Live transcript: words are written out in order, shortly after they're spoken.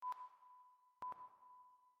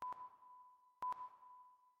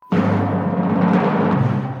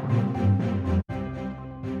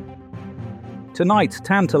tonight's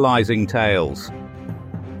tantalizing tales.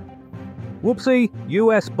 Whoopsie,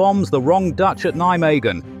 US bombs the wrong Dutch at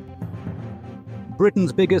Nijmegen.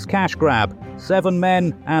 Britain's biggest cash grab, 7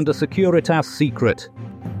 men and a Securitas secret.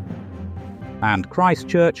 And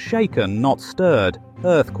Christchurch shaken, not stirred,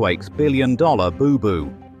 earthquake's billion-dollar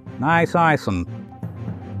boo-boo. Nice icing.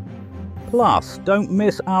 Plus, don't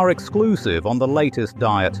miss our exclusive on the latest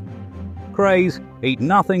diet. Craze, eat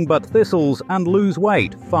nothing but thistles and lose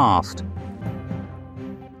weight fast.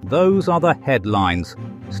 Those are the headlines.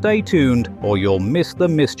 Stay tuned or you'll miss the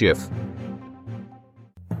mischief.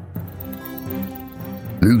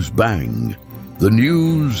 Newsbang. The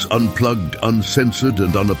news unplugged, uncensored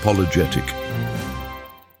and unapologetic.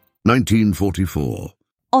 1944.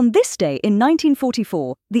 On this day in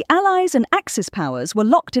 1944, the Allies and Axis powers were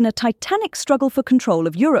locked in a titanic struggle for control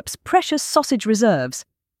of Europe's precious sausage reserves.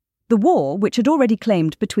 The war, which had already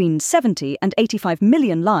claimed between 70 and 85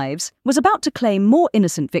 million lives, was about to claim more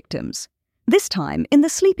innocent victims, this time in the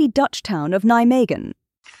sleepy Dutch town of Nijmegen.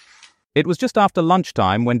 It was just after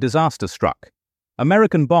lunchtime when disaster struck.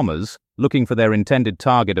 American bombers, looking for their intended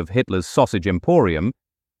target of Hitler's sausage emporium,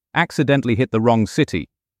 accidentally hit the wrong city.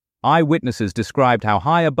 Eyewitnesses described how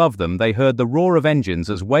high above them they heard the roar of engines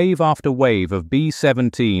as wave after wave of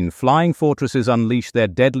B-17 flying fortresses unleashed their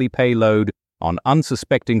deadly payload on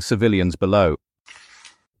unsuspecting civilians below.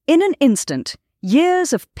 In an instant,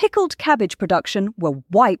 years of pickled cabbage production were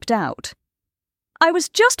wiped out. "I was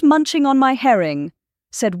just munching on my herring,"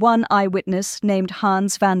 said one eyewitness named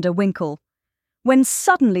Hans van der Winkel, when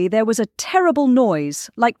suddenly there was a terrible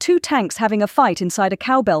noise, like 2 tanks having a fight inside a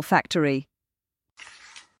cowbell factory.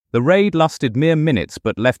 The raid lasted mere minutes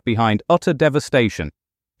but left behind utter devastation.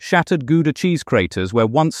 Shattered Gouda cheese craters where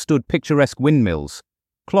once stood picturesque windmills,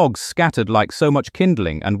 clogs scattered like so much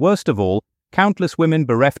kindling, and worst of all, countless women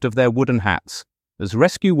bereft of their wooden hats. As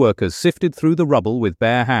rescue workers sifted through the rubble with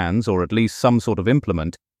bare hands, or at least some sort of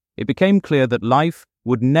implement, it became clear that life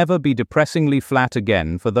would never be depressingly flat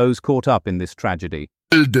again for those caught up in this tragedy.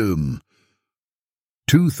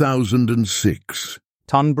 2006.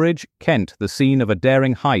 Tunbridge, Kent, the scene of a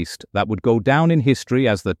daring heist that would go down in history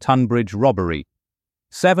as the Tunbridge robbery.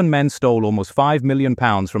 7 men stole almost £5 million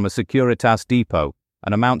from a Securitas depot,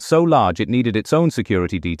 an amount so large it needed its own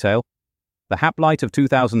security detail. The Haplight of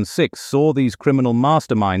 2006 saw these criminal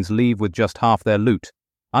masterminds leave with just half their loot,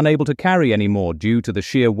 unable to carry any more due to the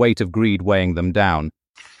sheer weight of greed weighing them down.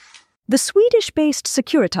 The Swedish-based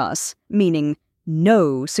Securitas, meaning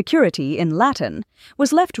no security in Latin,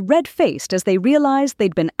 was left red-faced as they realized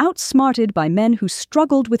they'd been outsmarted by men who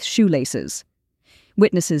struggled with shoelaces.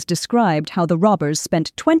 Witnesses described how the robbers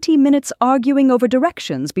spent 20 minutes arguing over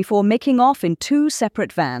directions before making off in 2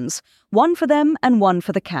 separate vans, one for them and one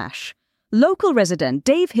for the cash. Local resident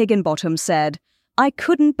Dave Higginbottom said, "I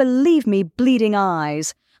couldn't believe me bleeding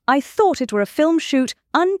eyes. I thought it were a film shoot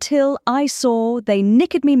until I saw they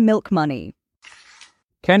nicked me milk money."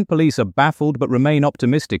 Kent police are baffled but remain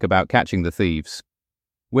optimistic about catching the thieves.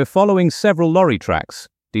 "We're following several lorry tracks,"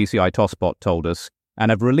 DCI Tosspot told us,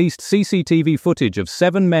 and have released CCTV footage of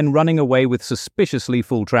 7 men running away with suspiciously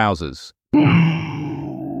full trousers.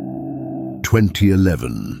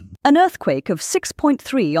 2011. An earthquake of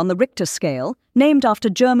 6.3 on the Richter scale, named after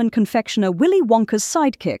German confectioner Willy Wonka's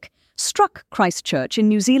sidekick, struck Christchurch in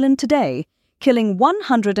New Zealand today, killing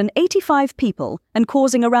 185 people and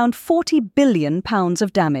causing around £40 billion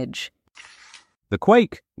of damage. The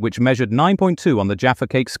quake, which measured 9.2 on the Jaffa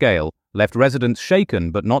Cake scale, left residents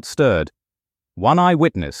shaken but not stirred. One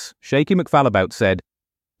eyewitness, Shaky McFallabout, said,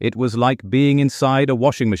 "It was like being inside a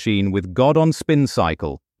washing machine with God on spin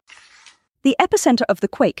cycle." The epicenter of the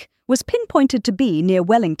quake was pinpointed to be near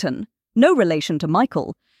Wellington, no relation to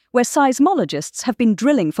Michael, where seismologists have been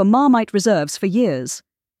drilling for Marmite reserves for years.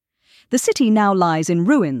 The city now lies in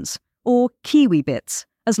ruins, or Kiwi bits,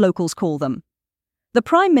 as locals call them. The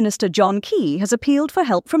Prime Minister John Key has appealed for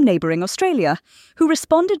help from neighbouring Australia, who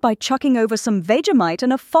responded by chucking over some Vegemite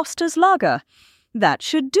and a Foster's lager. That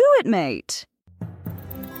should do it, mate.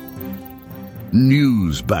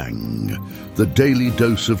 Newsbang. The daily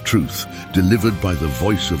dose of truth, delivered by the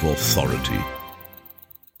voice of authority.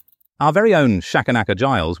 Our very own Shakanaka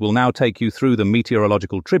Giles will now take you through the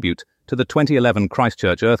meteorological tribute to the 2011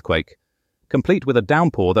 Christchurch earthquake, complete with a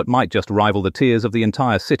downpour that might just rival the tears of the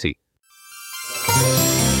entire city.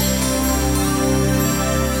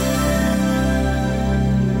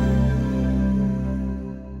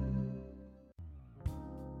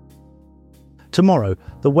 Tomorrow,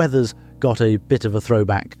 the weather's got a bit of a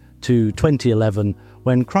throwback to 2011,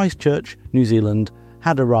 when Christchurch, New Zealand,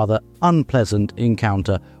 had a rather unpleasant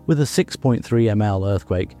encounter with a 6.3 ml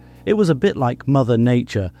earthquake. It was a bit like Mother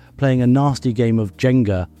Nature playing a nasty game of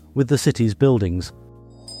Jenga with the city's buildings.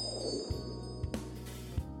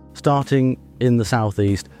 Starting in the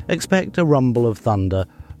southeast, expect a rumble of thunder,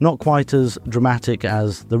 not quite as dramatic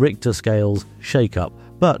as the Richter scale's shake-up,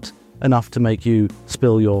 but enough to make you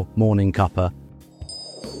spill your morning cuppa.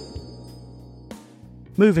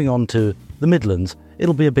 Moving on to the Midlands,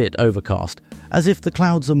 it'll be a bit overcast, as if the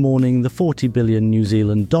clouds are mourning the 40 billion New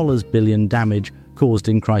Zealand dollars billion damage caused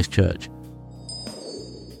in Christchurch.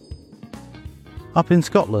 Up in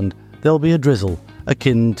Scotland, there'll be a drizzle,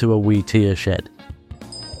 akin to a wee tear shed.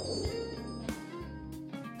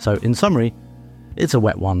 So, in summary, it's a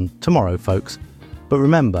wet one tomorrow, folks. But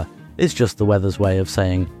remember, it's just the weather's way of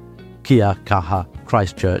saying Kia kaha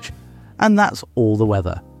Christchurch, and that's all the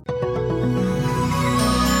weather.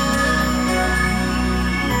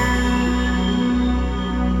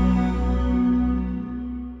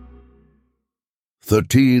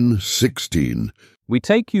 (1316). We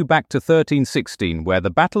take you back to 1316, where the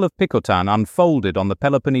Battle of Picotan unfolded on the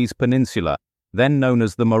Peloponnese Peninsula, then known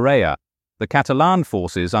as the Morea. The Catalan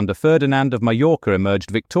forces under Ferdinand of Majorca emerged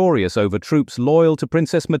victorious over troops loyal to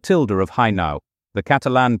Princess Matilda of Hainaut. The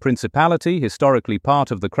Catalan Principality, historically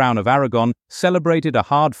part of the Crown of Aragon, celebrated a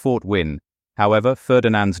hard-fought win. However,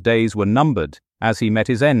 Ferdinand's days were numbered, as he met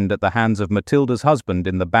his end at the hands of Matilda's husband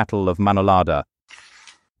in the Battle of Manolada.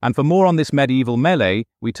 And for more on this medieval melee,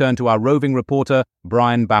 we turn to our roving reporter,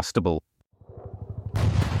 Brian Bastable.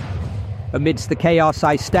 Amidst the chaos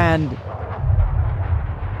I stand.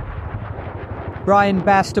 Brian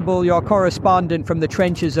Bastable, your correspondent from the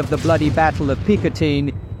trenches of the bloody Battle of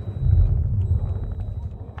Picotan.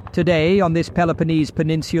 Today, on this Peloponnese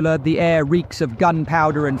peninsula, the air reeks of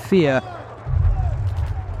gunpowder and fear.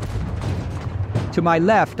 To my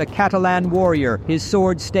left, a Catalan warrior, his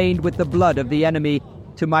sword stained with the blood of the enemy.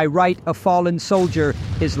 To my right, a fallen soldier,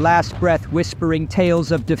 his last breath whispering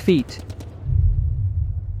tales of defeat.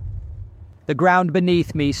 The ground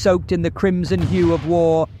beneath me, soaked in the crimson hue of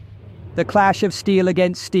war, the clash of steel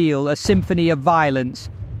against steel, a symphony of violence.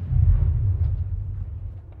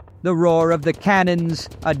 The roar of the cannons,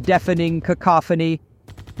 a deafening cacophony,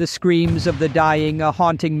 the screams of the dying, a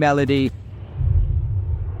haunting melody.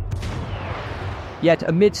 Yet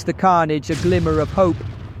amidst the carnage, a glimmer of hope.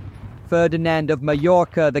 Ferdinand of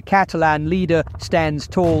Majorca, the Catalan leader, stands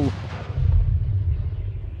tall.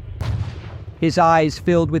 His eyes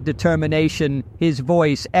filled with determination, his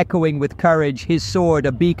voice echoing with courage, his sword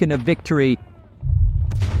a beacon of victory.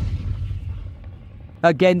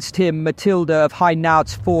 Against him, Matilda of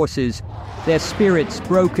Hainaut's forces, their spirits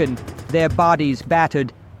broken, their bodies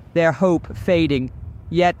battered, their hope fading,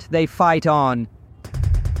 yet they fight on.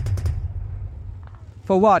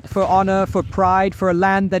 For what? For honor, for pride, for a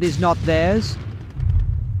land that is not theirs?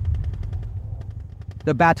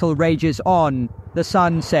 The battle rages on, the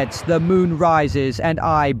sun sets, the moon rises, and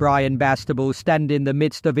I, Brian Bastable, stand in the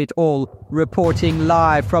midst of it all, reporting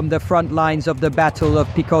live from the front lines of the Battle of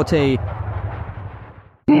Picotan.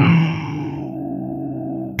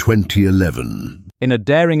 2011. In a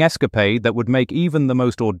daring escapade that would make even the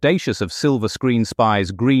most audacious of silver screen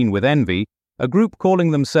spies green with envy, a group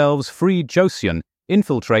calling themselves Free Joseon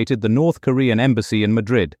infiltrated the North Korean embassy in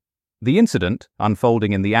Madrid. The incident,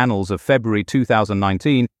 unfolding in the annals of February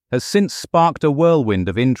 2019, has since sparked a whirlwind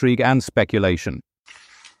of intrigue and speculation.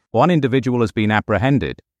 One individual has been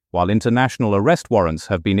apprehended, while international arrest warrants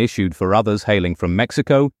have been issued for others hailing from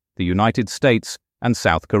Mexico, the United States, and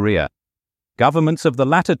South Korea. Governments of the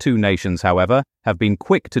latter two nations, however, have been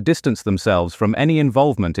quick to distance themselves from any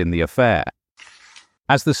involvement in the affair.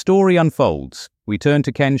 As the story unfolds, we turn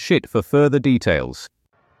to Ken Schitt for further details.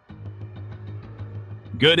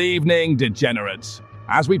 Good evening, degenerates.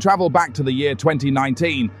 As we travel back to the year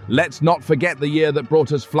 2019, let's not forget the year that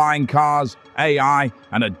brought us flying cars, AI,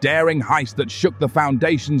 and a daring heist that shook the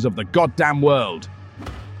foundations of the goddamn world.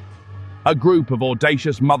 A group of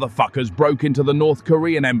audacious motherfuckers broke into the North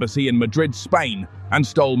Korean embassy in Madrid, Spain, and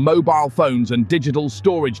stole mobile phones and digital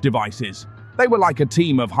storage devices. They were like a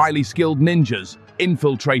team of highly skilled ninjas,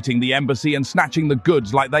 infiltrating the embassy and snatching the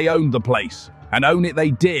goods like they owned the place. And own it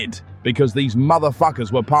they did, because these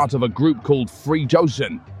motherfuckers were part of a group called Free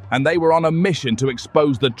Joseon, and they were on a mission to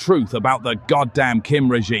expose the truth about the goddamn Kim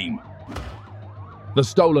regime. The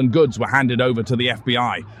stolen goods were handed over to the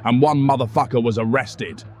FBI, and one motherfucker was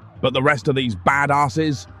arrested. But the rest of these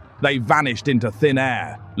badasses, they vanished into thin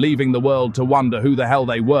air, leaving the world to wonder who the hell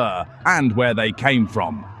they were and where they came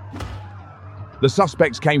from. The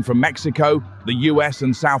suspects came from Mexico, the US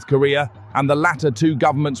and South Korea, and the latter two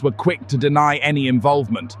governments were quick to deny any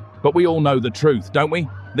involvement. But we all know the truth, don't we?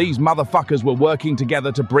 These motherfuckers were working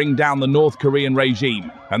together to bring down the North Korean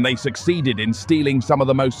regime, and they succeeded in stealing some of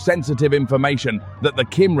the most sensitive information that the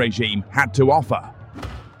Kim regime had to offer.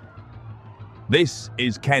 This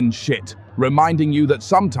is Ken Shit, reminding you that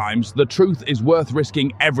sometimes the truth is worth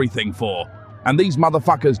risking everything for. And these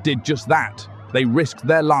motherfuckers did just that. They risked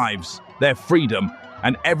their lives, their freedom,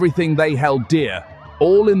 and everything they held dear,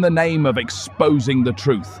 all in the name of exposing the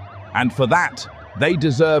truth. And for that, they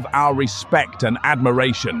deserve our respect and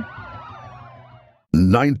admiration.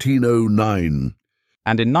 1909.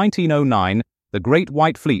 And in 1909, the Great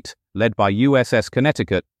White Fleet, led by USS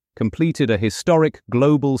Connecticut, completed a historic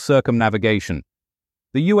global circumnavigation.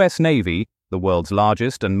 The US Navy, the world's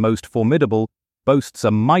largest and most formidable, boasts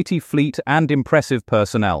a mighty fleet and impressive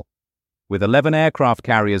personnel. With 11 aircraft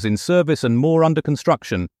carriers in service and more under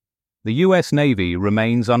construction, the US Navy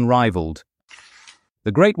remains unrivaled.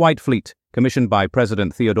 The Great White Fleet, commissioned by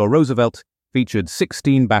President Theodore Roosevelt, featured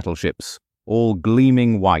 16 battleships, all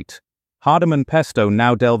gleaming white. Hardeman Pesto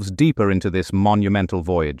now delves deeper into this monumental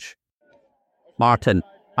voyage. Martin,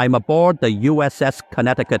 I'm aboard the USS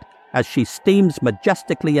Connecticut as she steams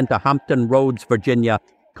majestically into Hampton Roads, Virginia,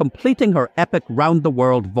 completing her epic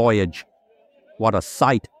round-the-world voyage. What a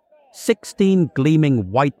sight! 16 gleaming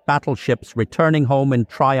white battleships returning home in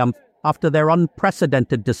triumph after their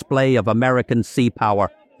unprecedented display of American sea power.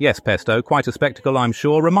 Yes, Pesto, quite a spectacle, I'm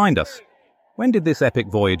sure. Remind us, when did this epic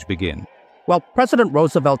voyage begin? Well, President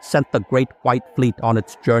Roosevelt sent the Great White Fleet on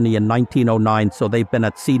its journey in 1909, so they've been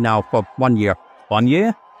at sea now for 1 year. 1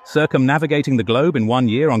 year? Circumnavigating the globe in 1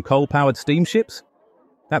 year on coal-powered steamships?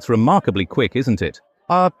 That's remarkably quick, isn't it?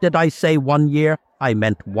 Did I say 1 year? I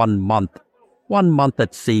meant 1 month. 1 month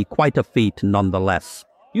at sea, quite a feat nonetheless.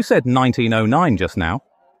 You said 1909 just now.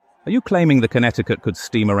 Are you claiming the Connecticut could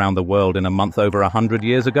steam around the world in a month over 100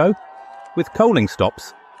 years ago? With coaling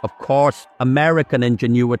stops? Of course, American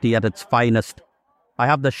ingenuity at its finest. I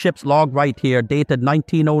have the ship's log right here, dated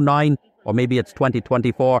 1909, or maybe it's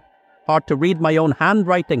 2024. Hard to read my own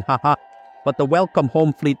handwriting, haha. But the Welcome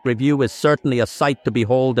Home Fleet Review is certainly a sight to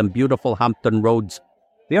behold in beautiful Hampton Roads.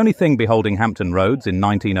 The only thing beholding Hampton Roads in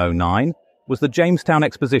 1909 was the Jamestown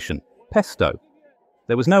Exposition, Pesto.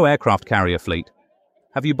 There was no aircraft carrier fleet.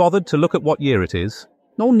 Have you bothered to look at what year it is?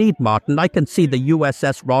 No need, Martin. I can see the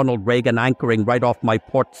USS Ronald Reagan anchoring right off my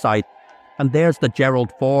port side. And there's the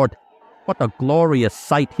Gerald Ford. What a glorious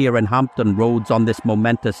sight here in Hampton Roads on this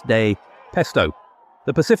momentous day. Pesto,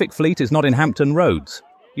 the Pacific Fleet is not in Hampton Roads.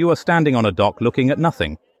 You are standing on a dock looking at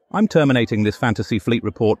nothing. I'm terminating this Fantasy Fleet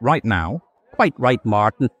report right now. Quite right,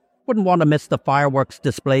 Martin. Wouldn't want to miss the fireworks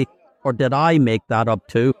display. Or did I make that up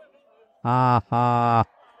too? Aha.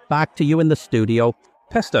 Back to you in the studio.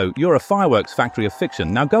 Pesto, you're a fireworks factory of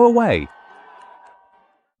fiction. Now go away.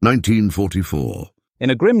 1944. In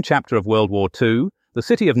a grim chapter of World War II, the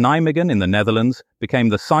city of Nijmegen in the Netherlands became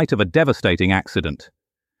the site of a devastating accident.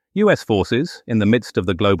 US forces, in the midst of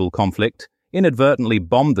the global conflict, inadvertently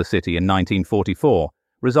bombed the city in 1944,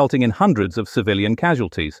 resulting in hundreds of civilian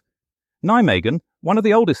casualties. Nijmegen, one of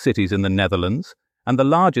the oldest cities in the Netherlands and the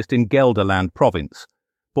largest in Gelderland province,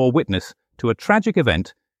 bore witness to a tragic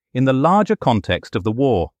event in the larger context of the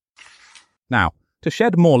war. Now, to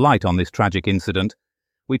shed more light on this tragic incident,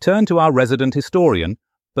 we turn to our resident historian,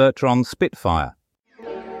 Bertrand Spitfire.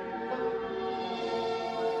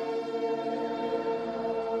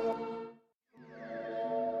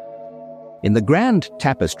 In the grand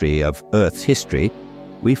tapestry of Earth's history,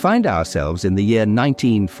 we find ourselves in the year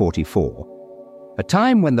 1944, a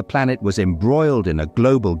time when the planet was embroiled in a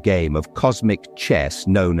global game of cosmic chess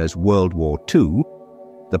known as World War II.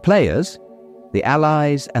 The players, the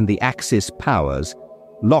Allies and the Axis powers,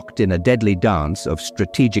 locked in a deadly dance of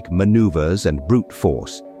strategic maneuvers and brute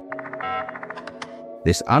force.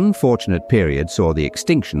 This unfortunate period saw the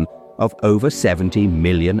extinction of over 70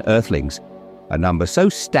 million Earthlings, a number so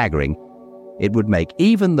staggering it would make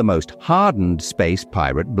even the most hardened space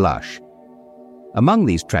pirate blush. Among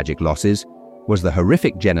these tragic losses was the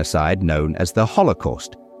horrific genocide known as the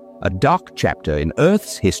Holocaust, a dark chapter in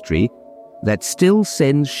Earth's history that still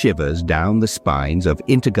sends shivers down the spines of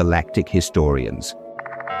intergalactic historians.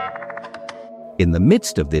 In the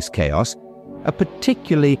midst of this chaos, a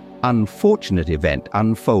particularly unfortunate event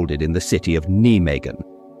unfolded in the city of Nijmegen,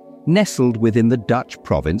 nestled within the Dutch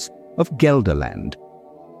province of Gelderland.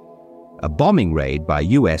 A bombing raid by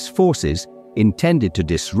US forces intended to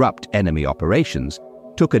disrupt enemy operations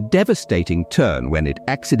took a devastating turn when it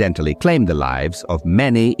accidentally claimed the lives of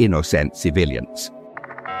many innocent civilians.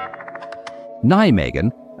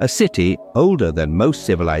 Nijmegen, a city older than most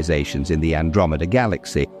civilizations in the Andromeda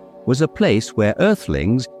Galaxy, was a place where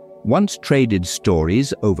Earthlings once traded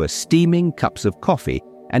stories over steaming cups of coffee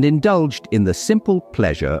and indulged in the simple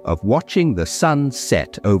pleasure of watching the sun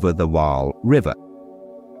set over the Waal River.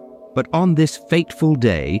 But on this fateful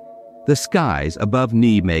day, the skies above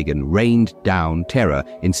Nijmegen rained down terror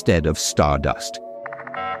instead of stardust.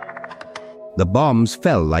 The bombs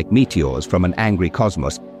fell like meteors from an angry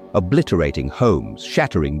cosmos, obliterating homes,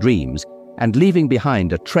 shattering dreams, and leaving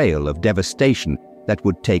behind a trail of devastation that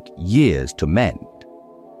would take years to mend.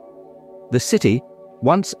 The city,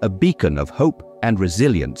 once a beacon of hope and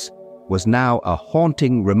resilience, was now a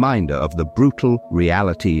haunting reminder of the brutal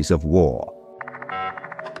realities of war.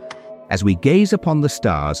 As we gaze upon the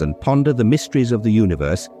stars and ponder the mysteries of the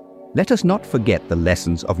universe, let us not forget the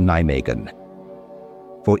lessons of Nijmegen.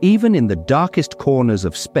 For even in the darkest corners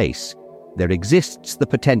of space, there exists the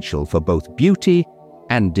potential for both beauty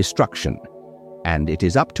and destruction. And it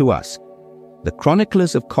is up to us, the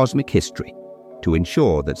chroniclers of cosmic history, to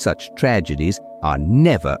ensure that such tragedies are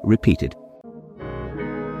never repeated.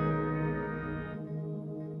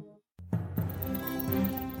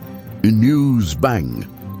 In Newsbang,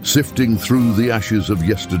 sifting through the ashes of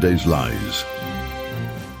yesterday's lies.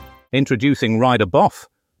 Introducing Ryder Boff,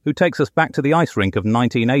 who takes us back to the ice rink of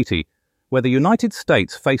 1980, where the United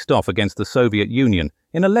States faced off against the Soviet Union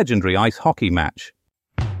in a legendary ice hockey match.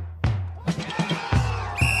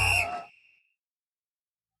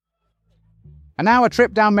 And now a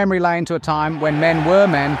trip down memory lane to a time when men were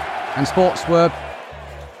men and sports were,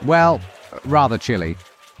 well, rather chilly.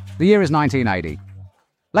 The year is 1980.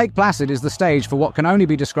 Lake Placid is the stage for what can only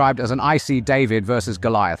be described as an icy David versus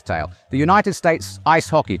Goliath tale. The United States ice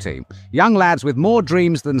hockey team, young lads with more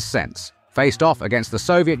dreams than sense, faced off against the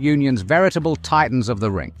Soviet Union's veritable titans of the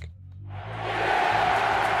rink.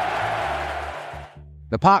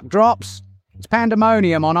 The puck drops. It's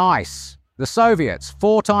pandemonium on ice. The Soviets,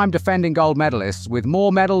 4-time defending gold medalists with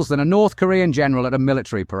more medals than a North Korean general at a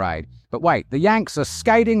military parade. But wait, the Yanks are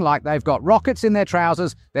skating like they've got rockets in their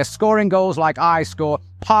trousers, they're scoring goals like I score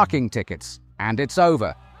parking tickets. And it's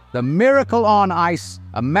over. The miracle on ice,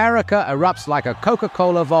 America erupts like a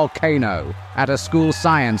Coca-Cola volcano at a school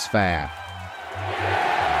science fair.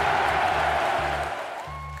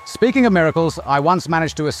 Speaking of miracles, I once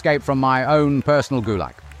managed to escape from my own personal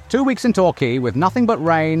gulag. 2 weeks in Torquay with nothing but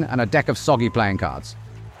rain and a deck of soggy playing cards.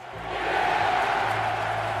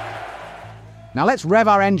 Now let's rev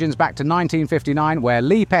our engines back to 1959, where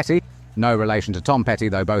Lee Petty, no relation to Tom Petty,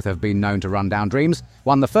 though both have been known to run down dreams,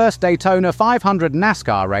 won the first Daytona 500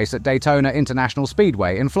 NASCAR race at Daytona International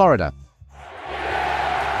Speedway in Florida.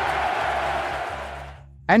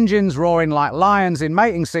 Engines roaring like lions in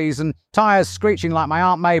mating season, tyres screeching like my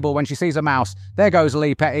Aunt Mabel when she sees a mouse. There goes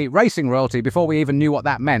Lee Petty, racing royalty before we even knew what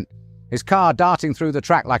that meant. His car darting through the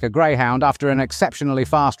track like a greyhound after an exceptionally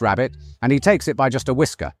fast rabbit, and he takes it by just a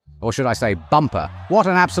whisker. Or should I say bumper. What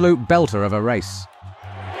an absolute belter of a race.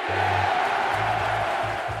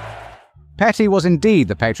 Petty was indeed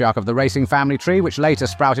the patriarch of the racing family tree, which later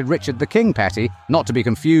sprouted Richard the King Petty, not to be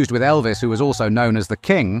confused with Elvis, who was also known as the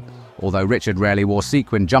King, although Richard rarely wore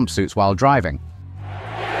sequin jumpsuits while driving.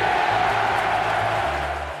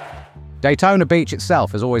 Daytona Beach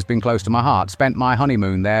itself has always been close to my heart. Spent my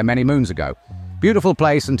honeymoon there many moons ago. Beautiful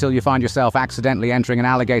place until you find yourself accidentally entering an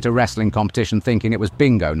alligator wrestling competition thinking it was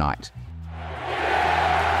bingo night.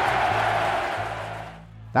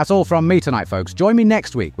 That's all from me tonight, folks. Join me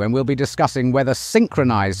next week when we'll be discussing whether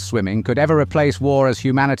synchronized swimming could ever replace war as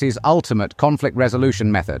humanity's ultimate conflict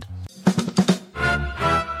resolution method.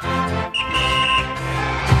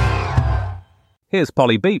 Here's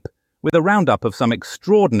Polly Beep with a roundup of some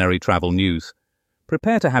extraordinary travel news.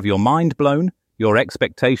 Prepare to have your mind blown, your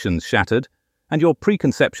expectations shattered, and your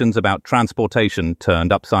preconceptions about transportation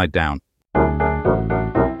turned upside down.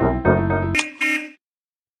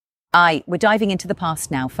 Aye, we're diving into the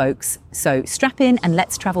past now, folks. So strap in and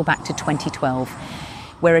let's travel back to 2012,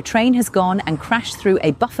 where a train has gone and crashed through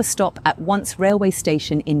a buffer stop at once railway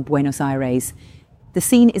station in Buenos Aires. The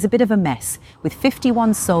scene is a bit of a mess, with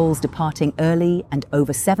 51 souls departing early and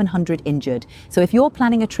over 700 injured. So if you're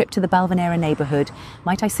planning a trip to the Balvanera neighbourhood,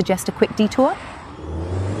 might I suggest a quick detour?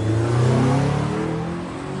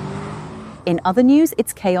 In other news,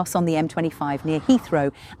 it's chaos on the M25 near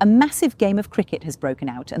Heathrow. A massive game of cricket has broken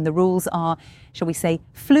out, and the rules are, shall we say,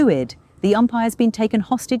 fluid. The umpire's been taken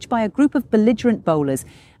hostage by a group of belligerent bowlers,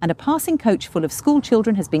 and a passing coach full of school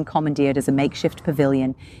children has been commandeered as a makeshift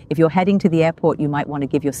pavilion. If you're heading to the airport, you might want to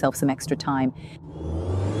give yourself some extra time.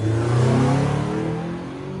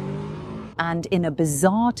 And in a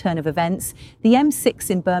bizarre turn of events, the M6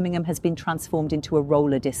 in Birmingham has been transformed into a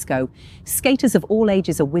roller disco. Skaters of all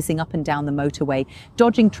ages are whizzing up and down the motorway,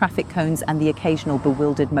 dodging traffic cones and the occasional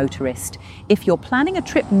bewildered motorist. If you're planning a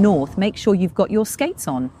trip north, make sure you've got your skates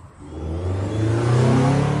on.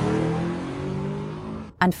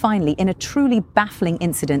 And finally, in a truly baffling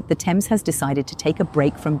incident, the Thames has decided to take a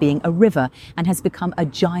break from being a river and has become a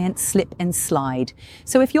giant slip and slide.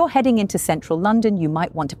 So if you're heading into central London, you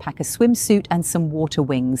might want to pack a swimsuit and some water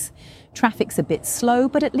wings. Traffic's a bit slow,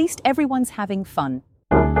 but at least everyone's having fun.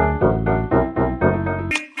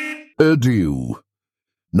 Adieu.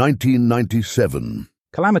 1997.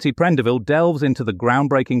 Calamity Prendeville delves into the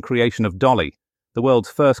groundbreaking creation of Dolly, the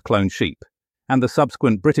world's first cloned sheep, and the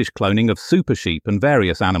subsequent British cloning of super sheep and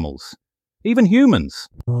various animals, even humans.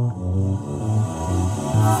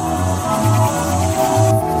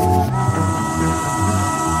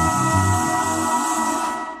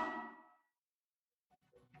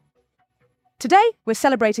 Today, we're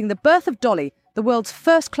celebrating the birth of Dolly, the world's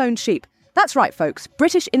first cloned sheep. That's right, folks,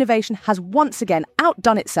 British innovation has once again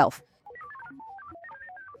outdone itself.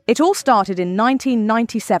 It all started in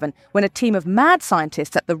 1997 when a team of mad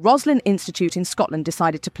scientists at the Roslin Institute in Scotland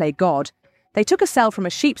decided to play God. They took a cell from a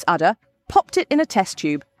sheep's udder, popped it in a test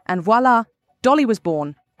tube, and voila, Dolly was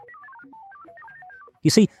born. You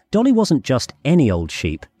see, Dolly wasn't just any old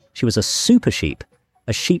sheep. She was a super sheep,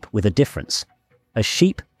 a sheep with a difference, a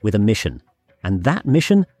sheep with a mission. And that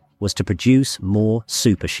mission was to produce more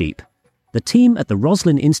super sheep. The team at the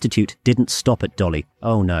Roslin Institute didn't stop at Dolly.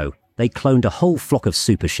 Oh no. They cloned a whole flock of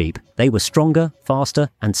super sheep. They were stronger, faster,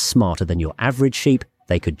 and smarter than your average sheep.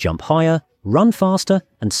 They could jump higher, run faster,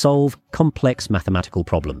 and solve complex mathematical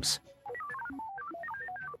problems.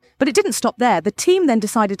 But it didn't stop there. The team then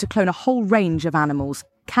decided to clone a whole range of animals.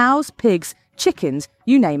 Cows, pigs, chickens,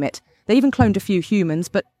 you name it. They even cloned a few humans,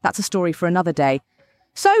 but that's a story for another day.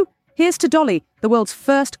 So, here's to Dolly, the world's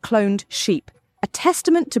first cloned sheep. A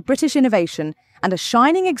testament to British innovation and a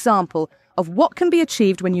shining example of what can be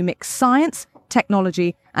achieved when you mix science,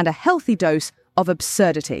 technology, and a healthy dose of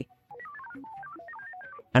absurdity.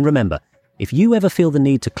 And remember, if you ever feel the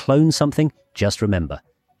need to clone something, just remember,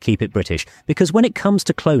 keep it British, because when it comes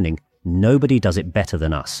to cloning, nobody does it better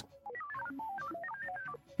than us.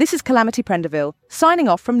 This is Calamity Prendeville, signing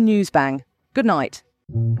off from Newsbang. Good night.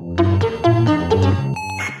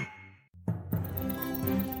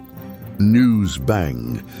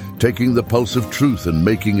 Newsbang, taking the pulse of truth and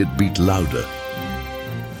making it beat louder.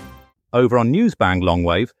 Over on Newsbang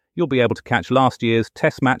Longwave, you'll be able to catch last year's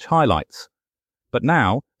Test match highlights. But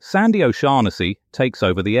now, Sandy O'Shaughnessy takes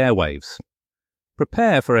over the airwaves.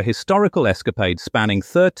 Prepare for a historical escapade spanning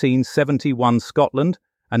 1371 Scotland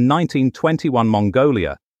and 1921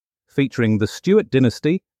 Mongolia, featuring the Stuart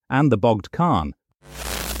dynasty and the Bogd Khan.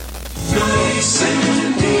 Nice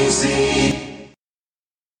and easy.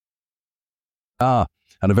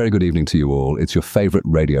 And a very good evening to you all. It's your favourite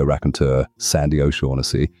radio raconteur, Sandy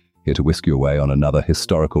O'Shaughnessy, here to whisk you away on another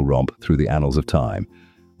historical romp through the annals of time.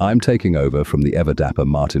 I'm taking over from the ever-dapper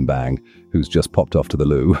Martin Bang, who's just popped off to the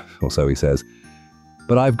loo, or so he says.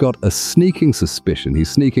 But I've got a sneaking suspicion he's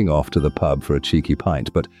sneaking off to the pub for a cheeky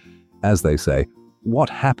pint. But, as they say, what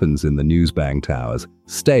happens in the Newsbang Towers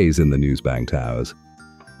stays in the Newsbang Towers.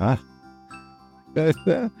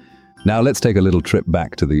 Now let's take a little trip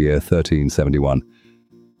back to the year 1371.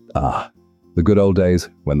 The good old days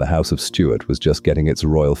when the House of Stuart was just getting its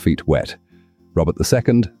royal feet wet. Robert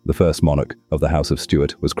II, the first monarch of the House of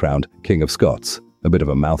Stuart, was crowned King of Scots. A bit of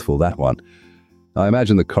a mouthful, that one. I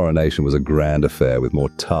imagine the coronation was a grand affair with more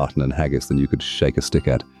tartan and haggis than you could shake a stick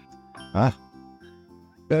at.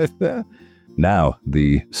 Now,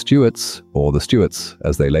 the Stuarts, or the Stuarts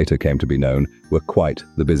as they later came to be known, were quite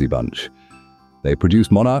the busy bunch. They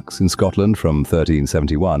produced monarchs in Scotland from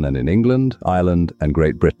 1371 and in England, Ireland and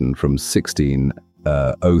Great Britain from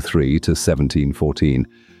 1603 to 1714.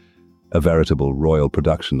 A veritable royal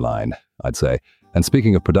production line, I'd say. And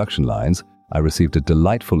speaking of production lines, I received a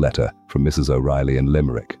delightful letter from Mrs. O'Reilly in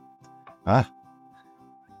Limerick.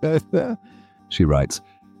 She writes,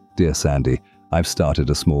 "Dear Sandy, I've started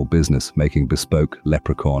a small business making bespoke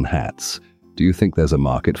leprechaun hats. Do you think there's a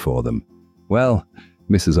market for them? Well,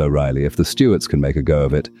 Mrs. O'Reilly, if the Stuarts can make a go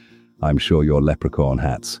of it, I'm sure your leprechaun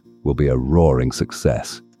hats will be a roaring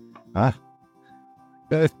success." Now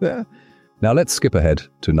let's skip ahead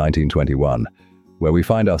to 1921, where we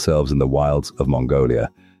find ourselves in the wilds of Mongolia.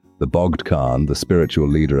 The Bogd Khan, the spiritual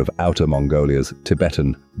leader of Outer Mongolia's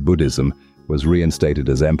Tibetan Buddhism, was reinstated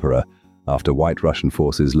as emperor after White Russian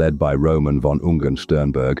forces led by Roman von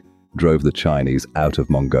Ungern-Sternberg drove the Chinese out of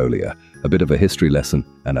Mongolia. A bit of a history lesson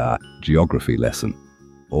and a geography lesson.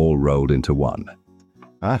 all rolled into one.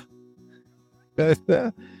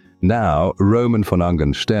 Now, Roman von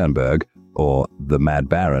Ungern-Sternberg, or the Mad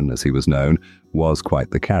Baron as he was known, was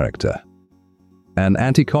quite the character. An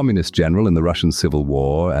anti-communist general in the Russian Civil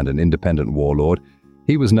War and an independent warlord,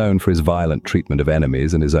 he was known for his violent treatment of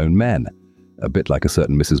enemies and his own men. A bit like a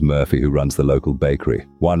certain Mrs. Murphy who runs the local bakery.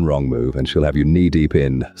 One wrong move and she'll have you knee-deep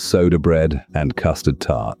in soda bread and custard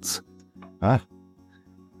tarts.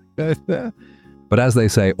 But as they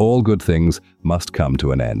say, all good things must come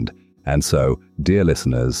to an end. And so, dear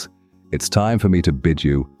listeners, it's time for me to bid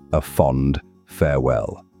you a fond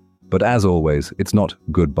farewell. But as always, it's not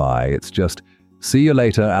goodbye, it's just see you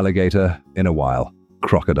later, alligator, in a while,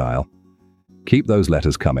 crocodile. Keep those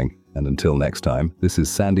letters coming, and until next time, this is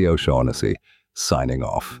Sandy O'Shaughnessy, signing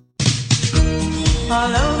off.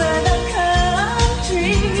 All over the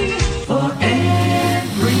country, for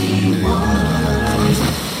everyone.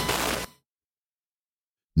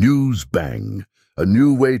 Newsbang, a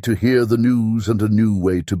new way to hear the news and a new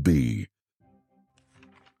way to be.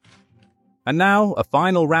 And now, a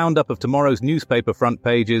final roundup of tomorrow's newspaper front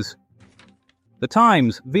pages. The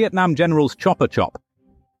Times, Vietnam General's Chopper Chop.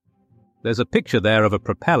 There's a picture there of a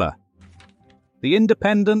propeller. The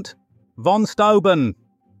Independent, von Steuben,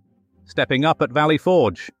 stepping up at Valley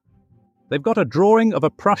Forge. They've got a drawing of a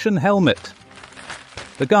Prussian helmet.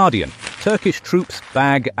 The Guardian, Turkish troops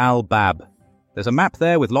bag al-Bab. There's a map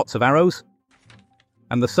there with lots of arrows.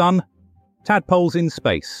 And the Sun, tadpoles in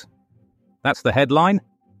space. That's the headline.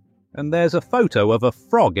 And there's a photo of a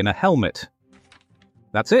frog in a helmet.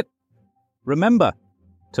 That's it. Remember,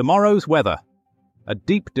 tomorrow's weather. A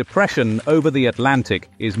deep depression over the Atlantic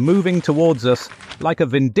is moving towards us like a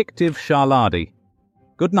vindictive charlade.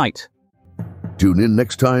 Good night. Tune in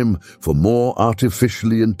next time for more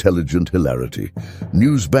artificially intelligent hilarity.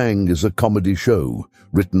 Newsbang is a comedy show,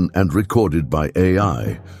 written and recorded by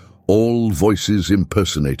AI. All voices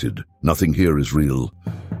impersonated. Nothing here is real.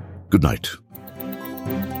 Good night.